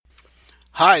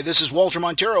Hi, this is Walter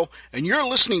Montero, and you're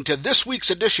listening to this week's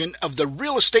edition of the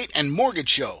Real Estate and Mortgage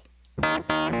Show.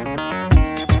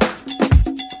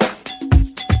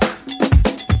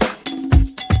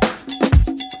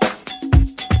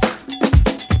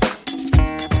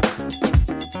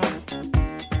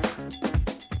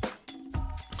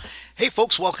 Hey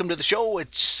folks, welcome to the show.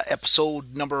 It's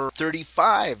episode number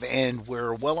 35, and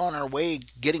we're well on our way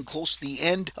getting close to the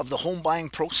end of the home buying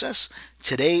process.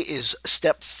 Today is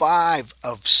step 5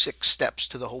 of 6 steps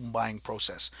to the home buying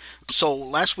process. So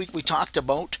last week we talked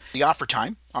about the offer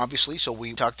time, obviously, so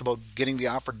we talked about getting the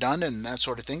offer done and that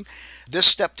sort of thing. This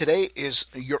step today is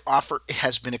your offer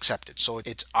has been accepted. So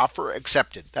it's offer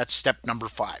accepted. That's step number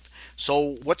 5.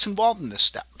 So what's involved in this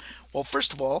step? Well,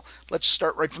 first of all, let's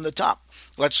start right from the top.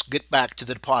 Let's get back to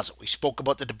the deposit. We spoke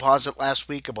about the deposit last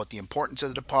week, about the importance of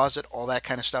the deposit, all that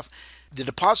kind of stuff. The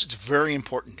deposit's very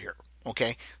important here,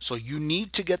 okay? So you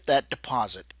need to get that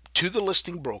deposit to the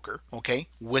listing broker, okay,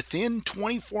 within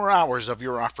 24 hours of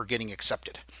your offer getting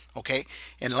accepted, okay?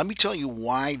 And let me tell you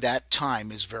why that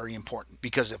time is very important.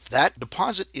 Because if that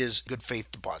deposit is good faith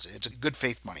deposit, it's a good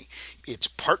faith money. It's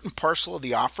part and parcel of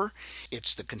the offer.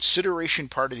 It's the consideration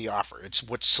part of the offer. It's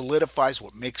what solidifies,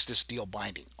 what makes this deal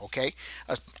binding, okay?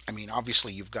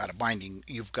 Obviously you've got a binding,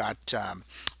 you've got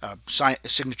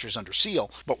signatures under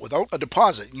seal, but without a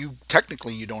deposit, you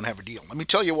don't have a deal. Let me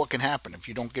tell you what can happen if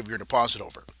you don't give your deposit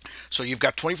over. So you've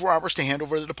got 24 hours to hand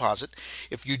over the deposit.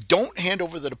 If you don't hand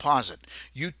over the deposit,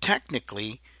 you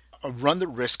technically run the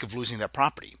risk of losing that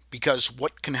property, because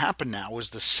what can happen now is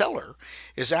the seller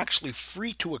is actually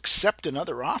free to accept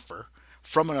another offer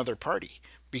from another party,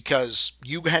 because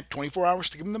you had 24 hours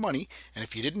to give them the money, and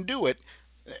if you didn't do it,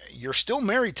 you're still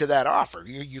married to that offer.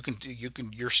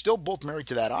 You're still both married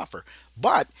to that offer.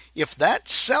 But if that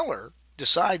seller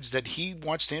decides that he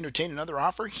wants to entertain another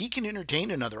offer, he can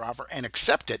entertain another offer and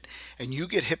accept it, and you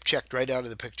get hip checked right out of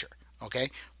the picture. Okay?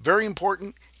 Very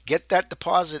important. Get that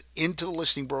deposit into the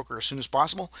listing broker as soon as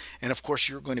possible, and of course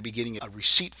you're going to be getting a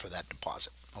receipt for that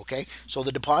deposit. Okay? So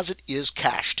the deposit is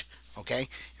cashed. Okay?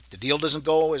 If the deal doesn't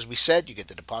go as we said, you get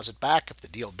the deposit back. If the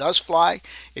deal does fly,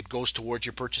 it goes towards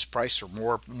your purchase price, or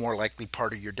more likely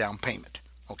part of your down payment.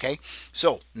 Okay?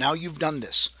 So now you've done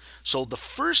this. So the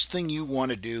first thing you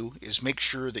want to do is make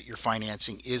sure that your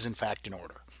financing is in fact in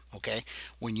order. Okay?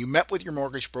 When you met with your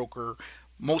mortgage broker,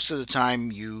 most of the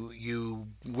time you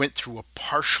went through a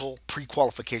partial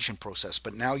pre-qualification process,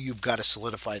 but now you've got to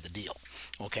solidify the deal.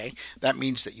 Okay? That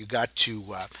means that you got to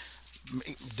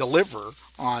deliver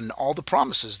on all the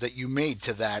promises that you made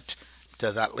to that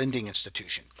lending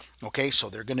institution. Okay, so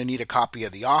they're going to need a copy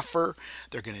of the offer.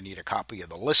 They're going to need a copy of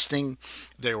the listing.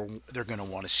 They're going to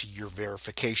want to see your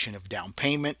verification of down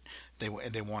payment. They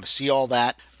want to see all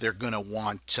that. They're going to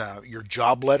want your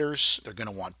job letters. They're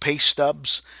going to want pay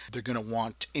stubs. They're going to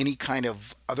want any kind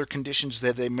of other conditions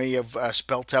that they may have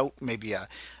spelt out, maybe a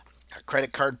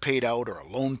credit card paid out or a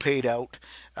loan paid out.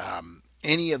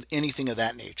 Anything of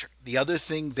that nature. The other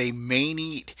thing they may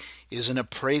need is an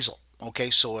appraisal.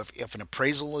 Okay, so if an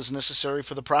appraisal is necessary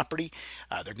for the property,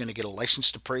 they're going to get a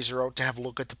licensed appraiser out to have a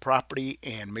look at the property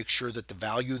and make sure that the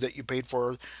value that you paid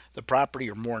for the property,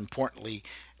 or more importantly,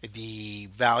 the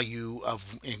value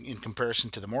of in comparison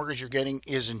to the mortgage you're getting,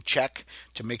 is in check,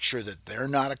 to make sure that they're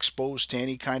not exposed to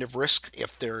any kind of risk.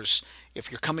 If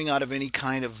you're coming out of any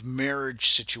kind of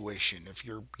marriage situation, if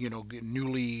you're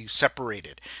newly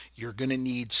separated, you're going to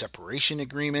need separation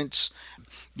agreements,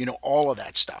 all of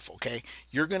that stuff. Okay,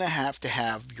 you're going to have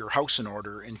your house in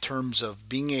order in terms of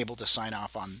being able to sign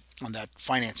off on that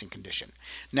financing condition.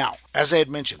 Now, as I had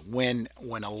mentioned, when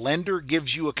a lender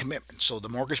gives you a commitment, so the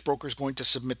mortgage broker is going to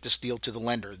submit this deal to the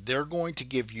lender, they're going to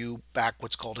give you back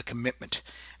what's called a commitment.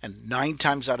 And 9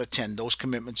 times out of 10, those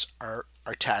commitments are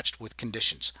attached with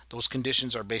conditions. Those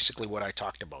conditions are basically what I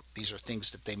talked about. These are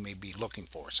things that they may be looking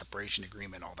for, separation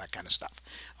agreement, all that kind of stuff.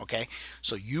 Okay?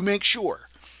 So you make sure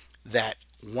that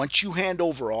once you hand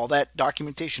over all that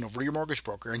documentation over to your mortgage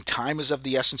broker, and time is of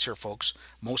the essence here, folks.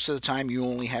 Most of the time you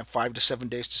only have 5 to 7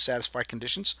 days to satisfy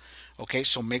conditions. Okay,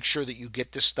 so make sure that you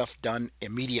get this stuff done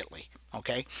immediately.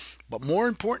 Okay, but more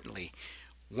importantly,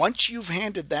 once you've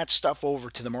handed that stuff over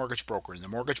to the mortgage broker and the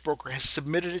mortgage broker has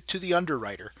submitted it to the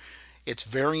underwriter, it's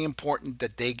very important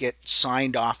that they get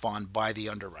signed off on by the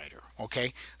underwriter.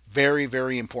 Okay, very,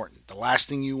 very important. The last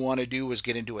thing you want to do is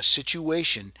get into a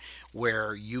situation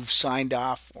where you've signed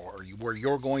off, or where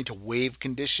you're going to waive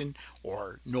condition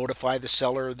or notify the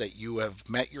seller that you have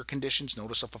met your conditions,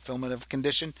 notice of fulfillment of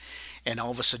condition, and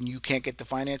all of a sudden you can't get the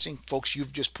financing. Folks,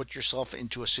 you've just put yourself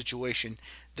into a situation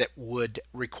that would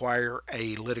require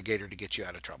a litigator to get you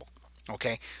out of trouble.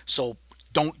 Okay, so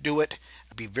Don't do it.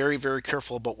 Be very, very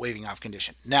careful about waiving off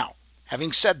condition. Now,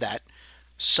 having said that,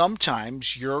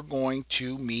 sometimes you're going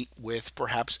to meet with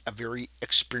perhaps a very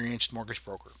experienced mortgage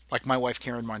broker, like my wife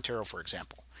Karen Montero, for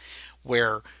example,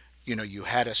 where you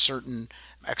had a certain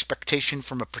expectation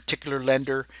from a particular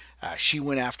lender. She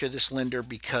went after this lender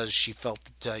because she felt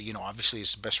that obviously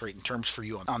it's the best rate and terms for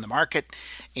you on the market,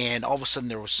 and all of a sudden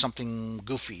there was something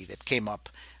goofy that came up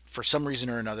for some reason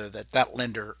or another that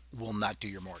lender will not do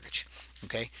your mortgage.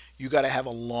 Okay, you got to have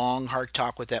a long, hard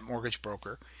talk with that mortgage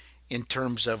broker in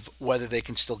terms of whether they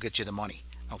can still get you the money.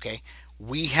 Okay,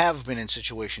 we have been in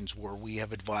situations where we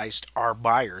have advised our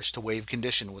buyers to waive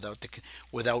condition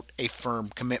without a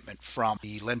firm commitment from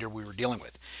the lender we were dealing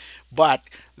with. But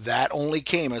that only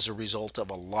came as a result of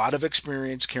a lot of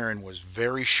experience. Karen was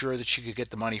very sure that she could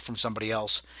get the money from somebody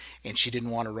else, and she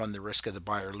didn't want to run the risk of the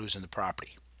buyer losing the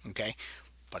property. Okay,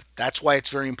 but that's why it's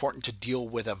very important to deal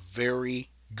with a very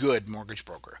good mortgage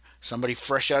broker. Somebody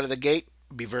fresh out of the gate,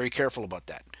 be very careful about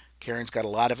that. Karen's got a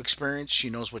lot of experience.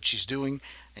 She knows what she's doing,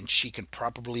 and she can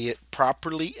properly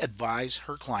advise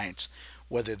her clients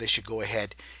whether they should go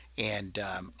ahead and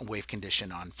waive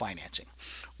condition on financing.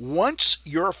 Once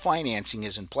your financing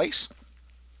is in place,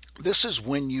 this is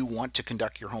when you want to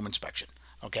conduct your home inspection.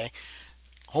 Okay,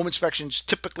 home inspections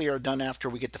typically are done after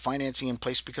we get the financing in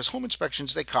place, because home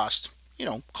inspections, they cost,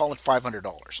 call it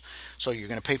 $500. So you're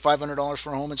going to pay $500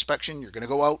 for a home inspection. You're going to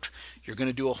go out. You're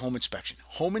going to do a home inspection.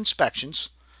 Home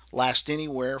inspections last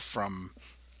anywhere from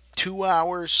 2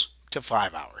 hours to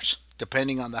 5 hours,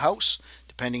 depending on the house,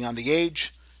 depending on the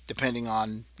age, depending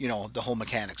on, the whole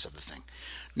mechanics of the thing.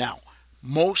 Now,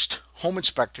 most home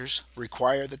inspectors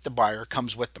require that the buyer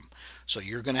comes with them. So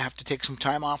you're going to have to take some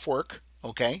time off work,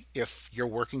 okay, if you're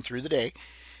working through the day,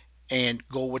 and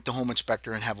go with the home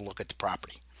inspector and have a look at the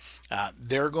property.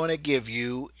 They're going to give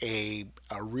you a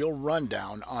real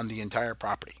rundown on the entire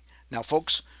property. Now,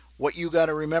 folks, what you got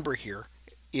to remember here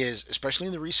is, especially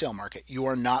in the resale market, you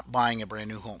are not buying a brand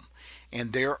new home.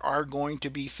 And there are going to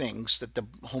be things that the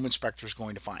home inspector is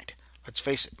going to find. Let's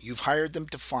face it, you've hired them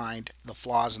to find the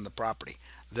flaws in the property.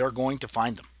 They're going to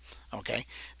find them. Okay?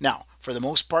 Now, for the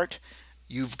most part,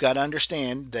 you've got to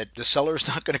understand that the seller is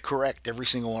not going to correct every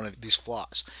single one of these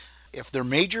flaws. If they're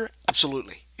major,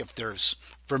 absolutely. If there's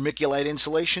vermiculite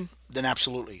insulation, then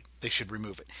absolutely they should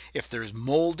remove it. If there's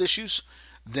mold issues,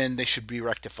 then they should be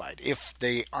rectified if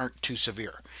they aren't too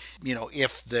severe.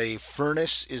 If the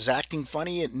furnace is acting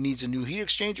funny, it needs a new heat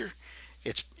exchanger,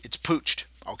 it's pooched.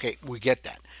 Okay, we get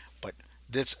that. But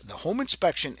the home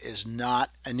inspection is not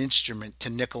an instrument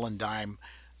to nickel and dime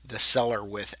the seller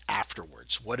with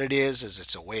afterwards. What it is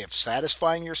it's a way of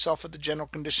satisfying yourself with the general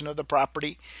condition of the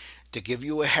property, to give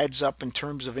you a heads up in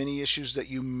terms of any issues that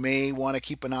you may want to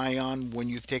keep an eye on when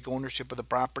you take ownership of the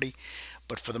property.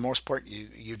 But for the most part,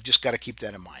 you just got to keep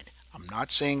that in mind. I'm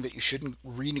not saying that you shouldn't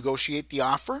renegotiate the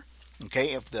offer. Okay,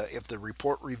 if the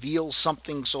report reveals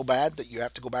something so bad that you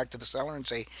have to go back to the seller and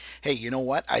say, hey, you know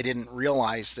what? I didn't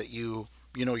realize that your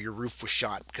roof was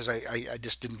shot, because I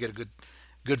just didn't get a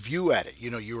good view at it.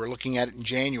 You were looking at it in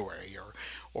January,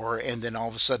 and then all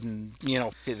of a sudden,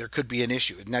 there could be an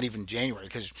issue. Not even January,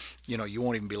 because you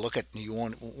won't even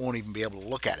be able to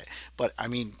look at it. But I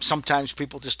mean, sometimes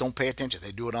people just don't pay attention.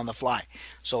 They do it on the fly.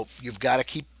 So you've got to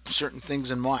keep certain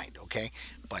things in mind. Okay,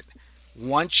 but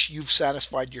once you've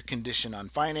satisfied your condition on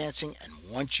financing, and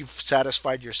once you've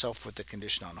satisfied yourself with the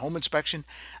condition on home inspection,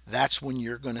 that's when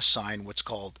you're going to sign what's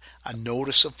called a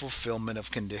notice of fulfillment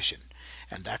of condition.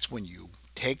 And that's when you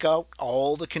take out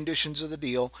all the conditions of the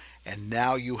deal, and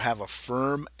now you have a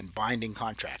firm and binding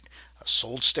contract. A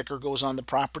sold sticker goes on the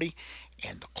property,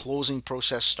 and the closing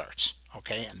process starts.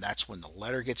 Okay, and that's when the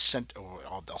letter gets sent, or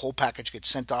the whole package gets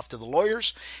sent off to the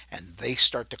lawyers, and they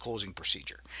start the closing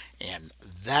procedure. And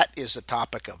that is the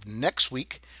topic of next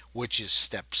week, which is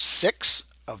step 6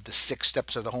 of the 6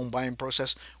 steps of the home buying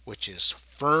process, which is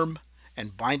firm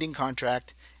and binding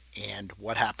contract, and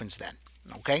what happens then.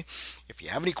 Okay, if you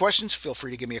have any questions, feel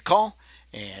free to give me a call.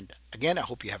 And again, I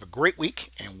hope you have a great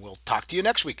week, and we'll talk to you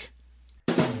next week.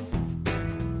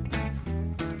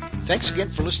 Thanks again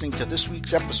for listening to this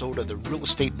week's episode of the Real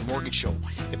Estate Mortgage Show.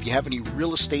 If you have any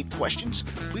real estate questions,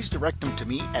 please direct them to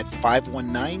me at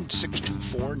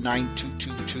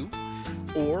 519-624-9222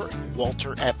 or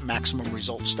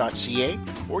walter@maximumresults.ca,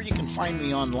 or you can find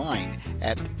me online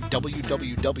at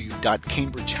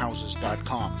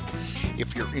www.cambridgehouses.com.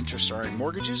 If your interests are in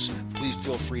mortgages, please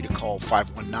feel free to call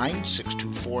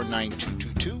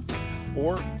 519-624-9222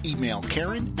 or email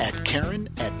Karen at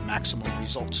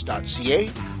karen@maximumresults.ca,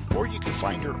 or you can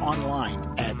find her online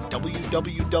at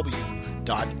www.m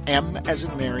as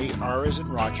in Mary, R as in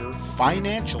Roger,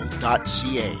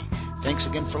 financial.ca. Thanks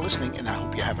again for listening, and I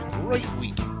hope you have a great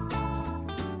week.